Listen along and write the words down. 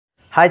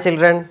Hi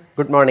children,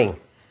 good morning.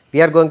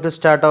 We are going to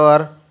start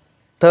our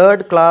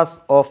third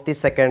class of the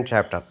second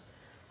chapter.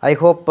 I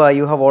hope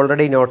you have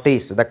already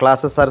noticed the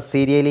classes are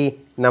serially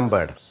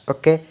numbered,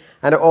 okay?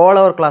 And all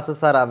our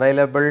classes are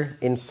available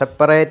in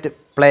separate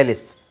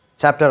playlists,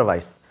 chapter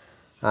wise,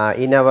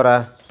 in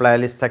our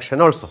playlist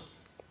section also.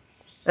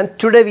 And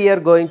today we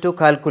are going to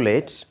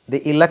calculate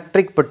the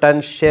electric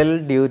potential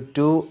due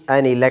to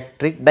an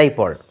electric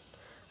dipole.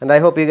 And I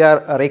hope you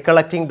are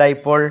recollecting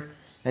dipole.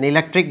 An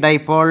electric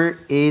dipole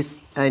is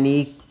an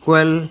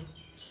equal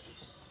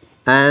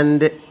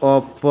and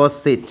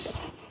opposite.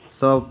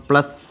 So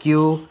plus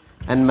Q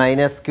and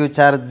minus Q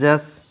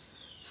charges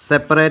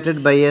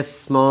separated by a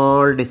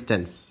small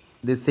distance.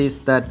 This is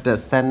that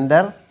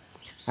center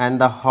and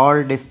the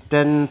whole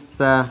distance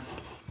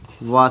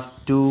was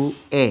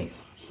 2a.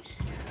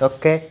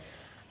 Okay,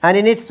 and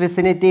in its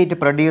vicinity it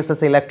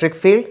produces electric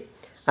field,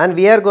 and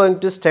we are going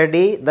to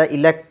study the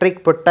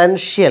electric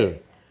potential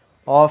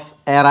of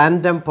a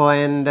random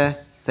point,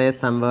 say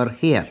somewhere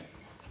here.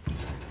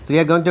 So we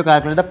are going to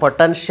calculate the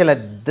potential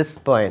at this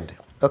point.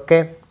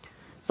 Okay,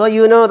 so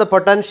you know the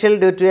potential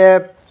due to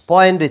a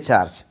point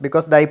charge,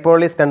 because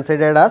dipole is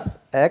considered as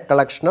a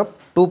collection of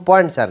 2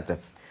 point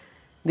charges.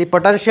 The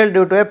potential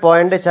due to a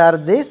point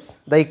charge is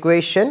the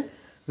equation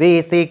V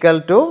is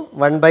equal to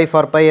 1 by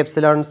 4 pi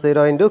epsilon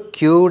 0 into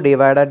Q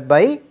divided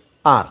by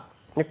R.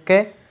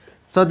 Okay.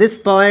 So this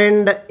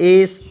point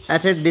is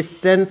at a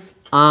distance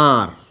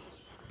R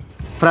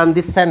from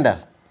the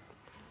center.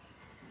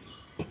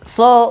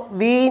 So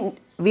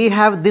we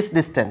have this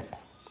distance,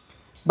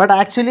 but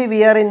actually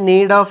we are in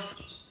need of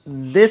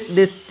this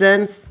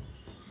distance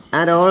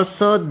and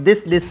also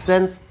this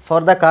distance for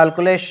the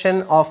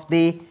calculation of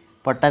the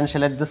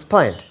potential at this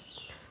point.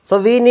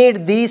 So we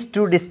need these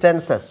two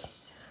distances.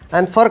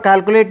 And for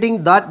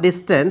calculating that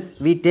distance,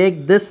 we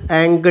take this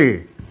angle,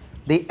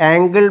 the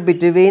angle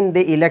between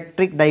the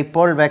electric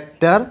dipole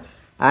vector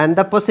and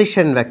the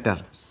position vector,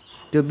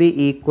 to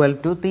be equal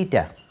to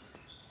theta.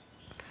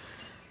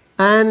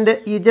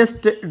 And you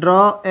just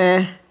draw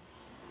a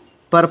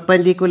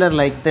perpendicular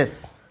like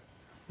this.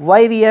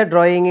 Why we are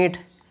drawing it?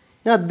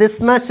 Now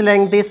this much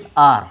length is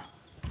R.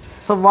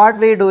 So what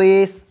we do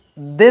is,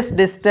 this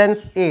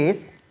distance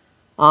is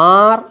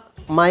R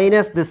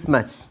minus this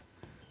much.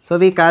 So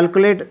we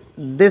calculate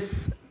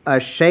this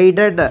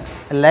shaded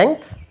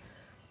length,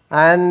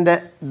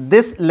 and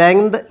this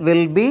length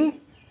will be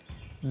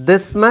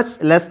this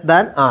much less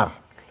than R,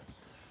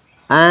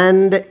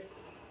 and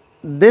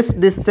this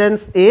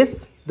distance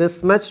is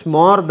this much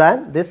more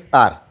than this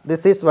R.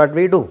 This is what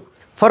we do.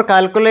 For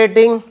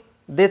calculating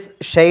this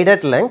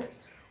shaded length,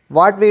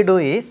 what we do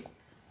is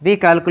we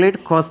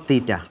calculate cos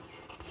theta.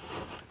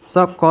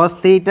 So cos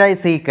theta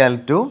is equal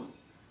to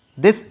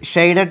this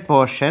shaded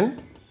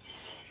portion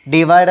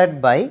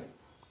divided by,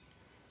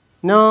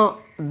 now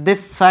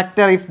this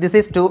factor, if this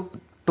is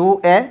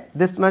 2a,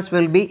 this much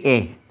will be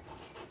a.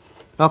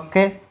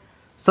 Okay,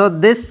 so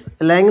this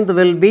length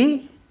will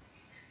be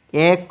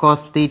a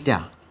cos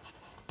theta.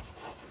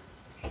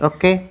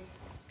 Okay,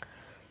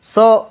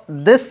 so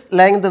this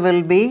length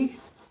will be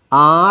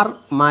R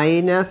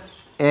minus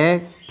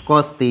a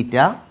cos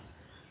theta,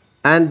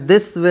 and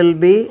this will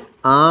be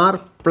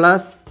R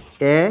plus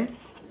a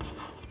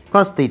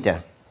cos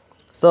theta.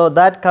 So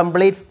that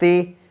completes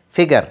the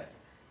figure.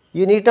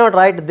 You need not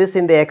write this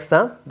in the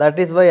exam, that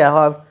is why I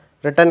have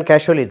written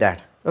casually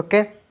that.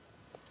 Okay.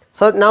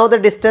 So now the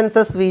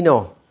distances we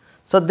know.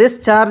 So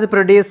this charge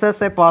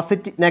produces a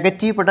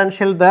negative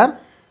potential there,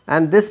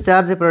 and this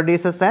charge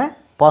produces a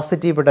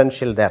positive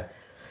potential there.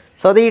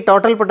 So the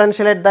total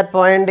potential at that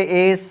point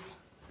is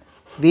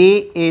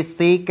V is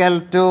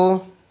equal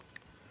to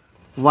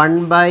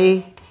 1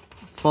 by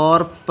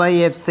 4 pi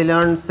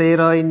epsilon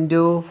 0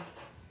 into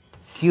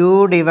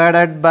Q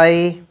divided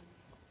by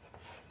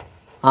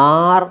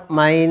R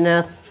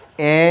minus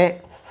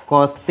a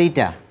cos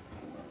theta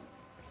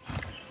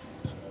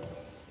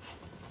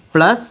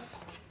plus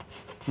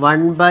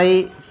 1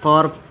 by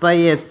 4 pi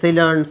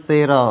epsilon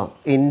 0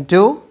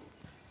 into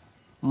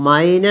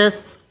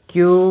minus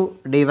Q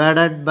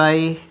divided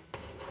by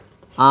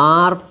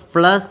R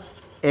plus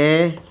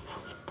a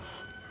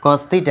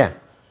cos theta.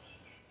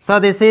 So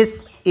this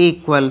is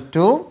equal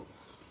to,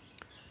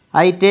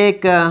 I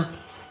take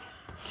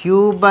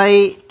Q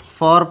by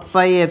 4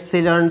 pi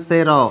epsilon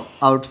 0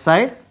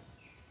 outside,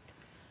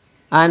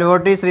 and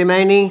what is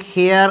remaining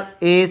here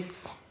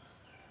is,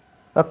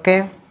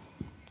 okay,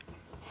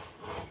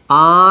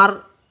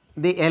 R,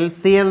 the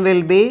LCM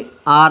will be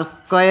R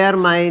square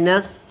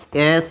minus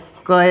a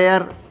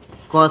square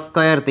cos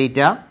square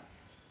theta.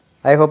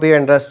 I hope you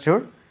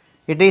understood.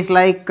 It is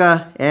like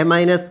a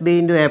minus b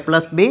into a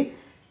plus b,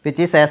 which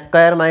is a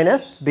square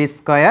minus b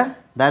square,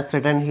 that's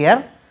written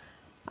here,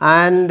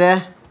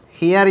 and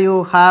here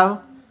you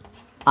have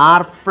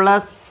R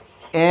plus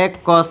a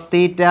cos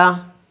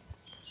theta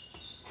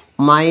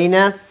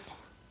minus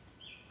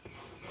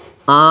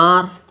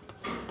R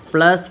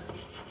plus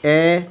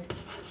a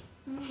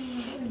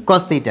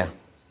cos theta.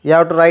 You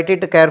have to write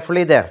it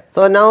carefully there.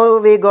 So now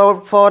we go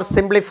for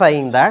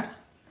simplifying that.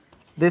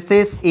 this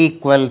is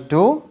equal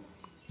to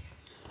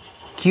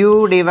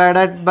Q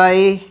divided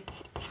by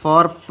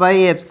 4 pi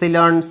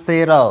epsilon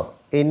 0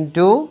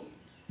 into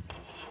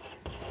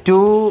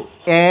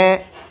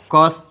 2a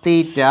cos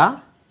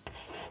theta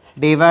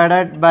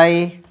divided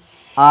by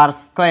r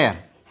square.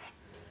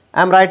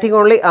 I am writing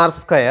only r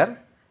square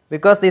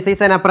because this is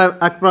an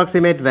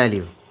approximate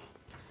value,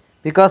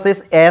 because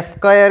this a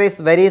square is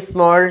very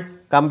small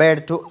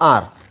compared to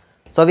r.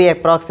 So we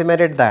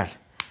approximated that.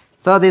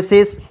 So this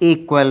is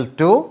equal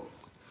to,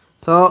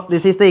 so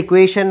this is the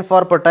equation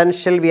for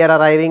potential we are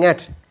arriving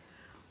at,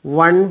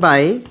 1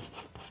 by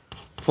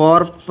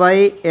 4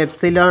 pi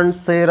epsilon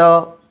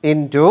 0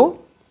 into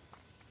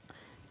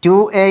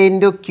 2a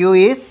into q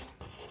is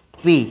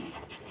p.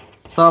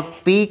 So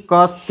p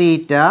cos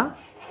theta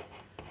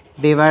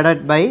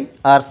divided by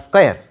r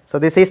square. So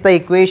this is the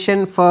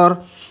equation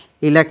for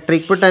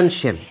electric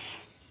potential.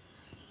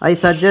 I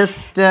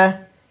suggest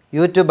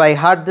you to by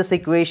heart this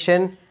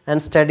equation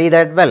and study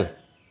that well.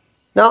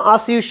 Now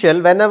as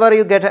usual, whenever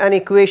you get an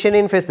equation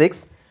in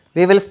physics,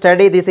 we will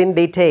study this in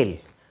detail.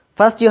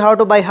 First you have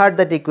to by heart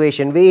that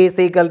equation, V is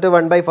equal to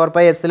 1 by 4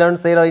 pi epsilon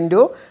 0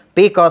 into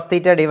p cos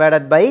theta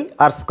divided by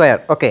r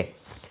square. Okay.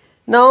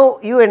 Now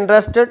you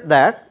understood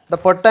that the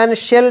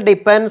potential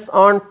depends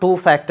on two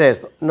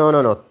factors.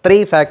 No,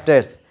 3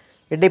 factors.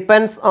 It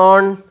depends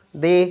on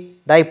the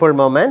dipole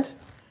moment.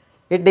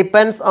 It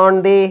depends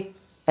on the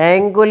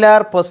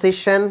angular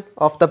position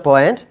of the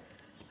point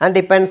and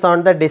depends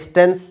on the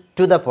distance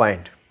to the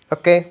point.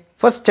 Okay.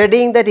 For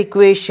studying that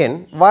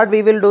equation, what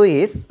we will do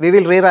is we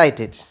will rewrite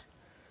it.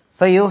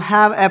 So you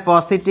have a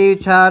positive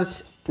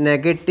charge,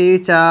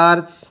 negative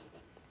charge.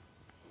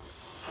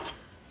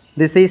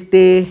 This is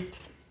the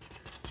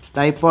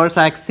dipole's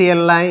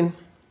axial line.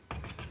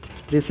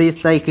 This is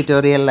the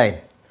equatorial line.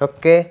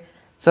 Okay.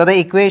 So the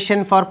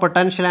equation for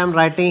potential I am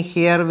writing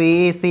here,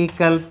 V is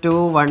equal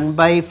to 1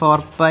 by 4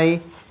 pi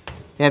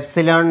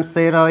epsilon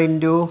 0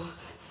 into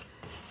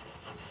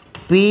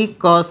p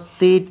cos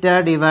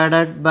theta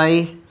divided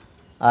by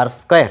r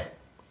square.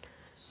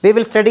 We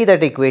will study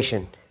that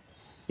equation.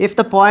 If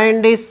the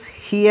point is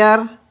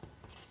here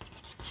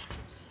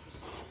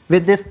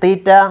with this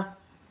theta,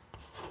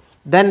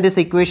 then this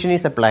equation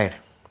is applied.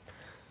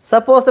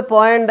 Suppose the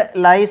point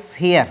lies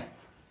here.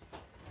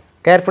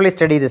 Carefully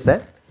study this.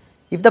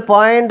 If the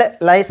point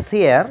lies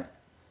here,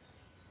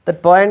 the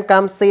point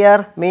comes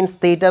here, means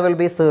theta will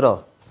be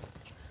 0.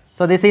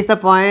 So this is the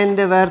point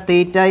where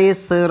theta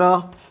is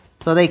 0.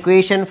 So the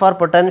equation for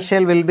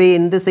potential will be,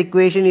 in this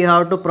equation you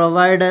have to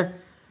provide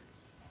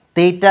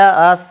theta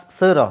as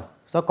 0.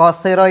 So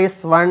cos 0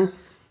 is 1.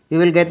 You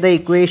will get the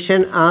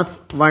equation as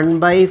 1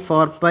 by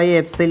 4 pi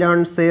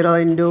epsilon 0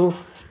 into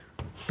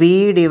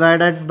p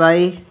divided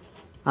by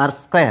r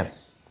square.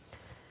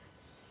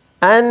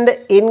 And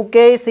in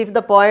case if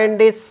the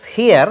point is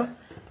here,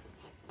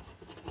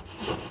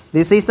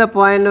 this is the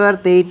point where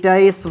theta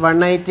is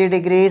 180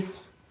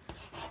 degrees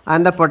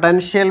and the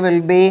potential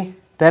will be,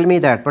 tell me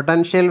that,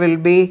 potential will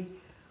be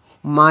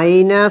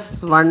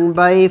minus 1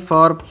 by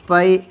 4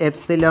 pi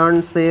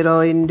epsilon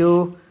 0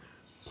 into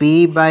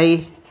p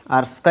by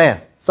r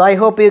square. So I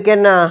hope you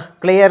can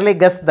clearly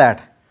guess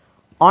that.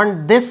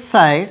 On this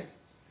side,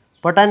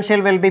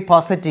 potential will be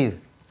positive,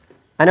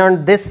 and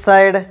on this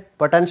side,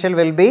 potential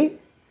will be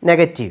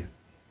negative.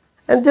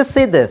 And just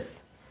see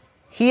this.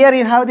 Here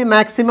you have the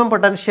maximum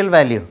potential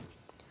value.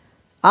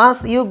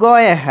 As you go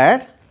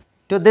ahead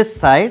to this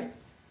side,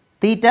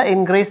 theta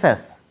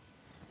increases.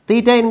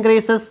 Theta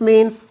increases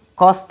means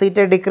cos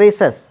theta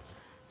decreases.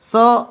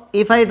 So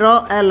if I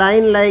draw a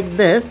line like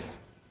this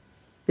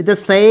with the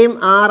same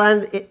r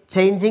and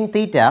changing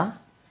theta,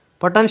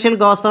 potential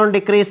goes on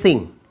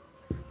decreasing.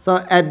 So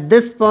at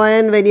this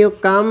point when you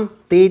come,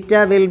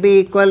 theta will be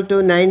equal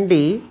to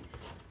 90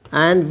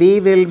 and V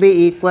will be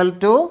equal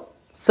to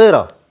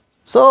 0.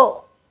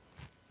 So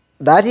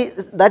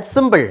that's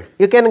simple.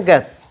 You can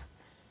guess.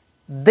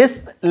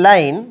 This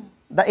line,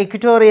 the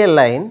equatorial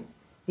line,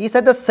 is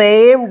at the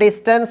same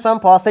distance from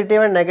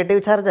positive and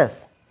negative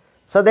charges.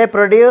 So they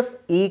produce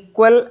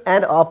equal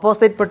and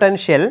opposite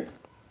potential.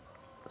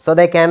 So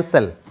they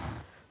cancel.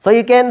 So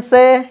you can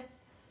say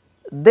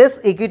this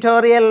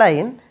equatorial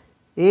line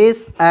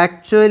is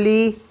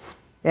actually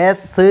a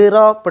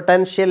 0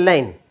 potential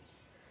line.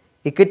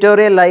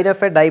 Equatorial line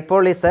of a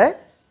dipole is a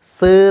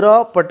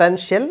 0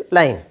 potential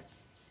line.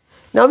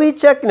 Now we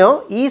check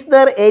now, is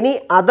there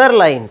any other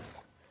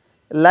lines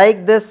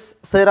like this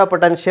 0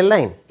 potential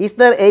line? Is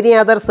there any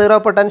other 0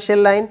 potential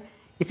line?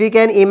 If you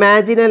can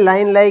imagine a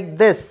line like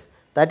this,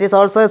 that is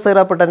also a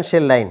 0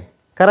 potential line.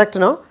 Correct,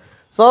 no?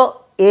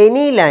 So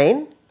any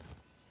line,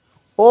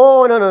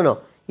 oh no,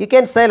 you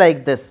can say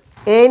like this,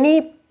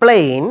 any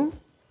plane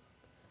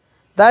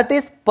that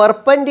is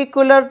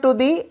perpendicular to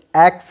the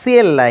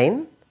axial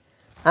line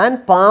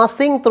and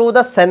passing through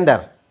the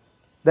center.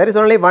 There is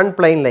only one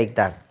plane like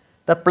that.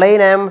 The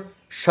plane I am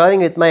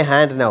showing with my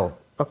hand now.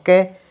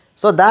 Okay.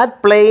 So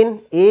that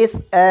plane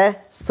is a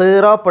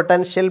 0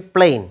 potential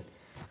plane.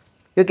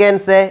 You can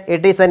say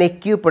it is an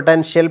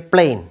equipotential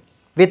plane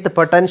with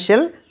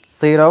potential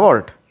 0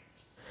 volt.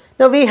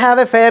 Now we have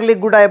a fairly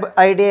good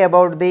idea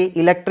about the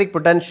electric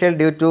potential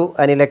due to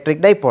an electric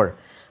dipole,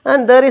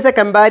 and there is a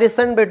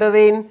comparison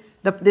between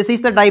this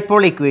is the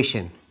dipole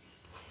equation,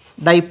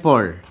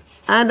 dipole,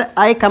 and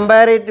I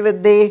compare it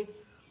with the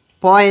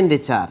point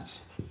charge.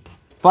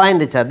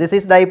 This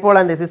is dipole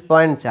and this is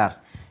point charge.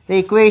 The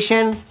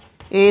equation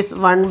is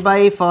 1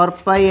 by 4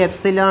 pi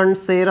epsilon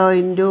 0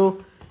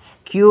 into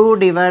Q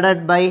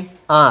divided by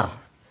R.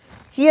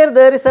 Here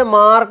there is a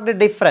marked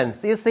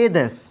difference. You see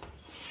this.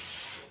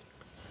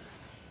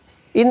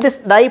 In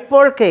this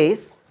dipole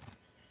case,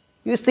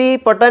 you see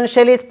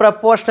potential is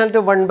proportional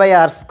to 1 by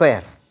R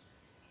square.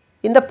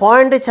 In the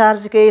point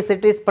charge case,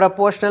 it is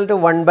proportional to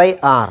 1 by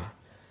R.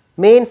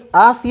 Means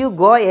as you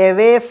go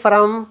away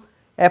from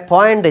a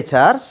point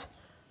charge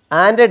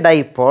and a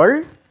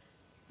dipole,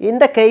 in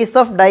the case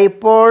of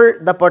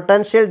dipole, the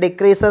potential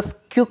decreases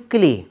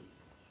quickly.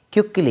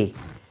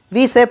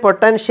 We say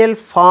potential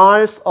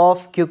falls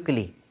off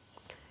quickly.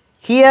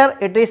 Here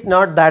it is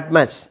not that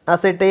much,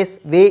 as it is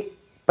V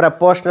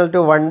proportional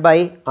to 1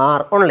 by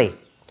R only.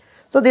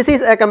 So this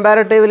is a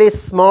comparatively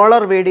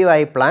smaller video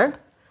I planned.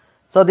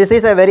 So this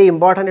is a very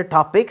important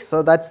topic,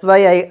 so that's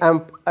why I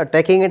am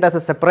taking it as a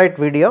separate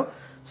video.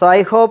 So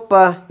I hope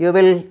you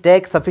will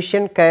take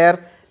sufficient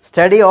care,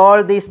 study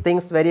all these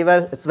things very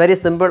well. It's very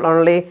simple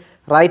only.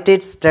 Write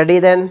it, study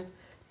then.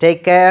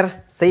 Take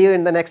care. See you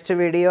in the next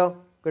video.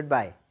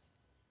 Goodbye.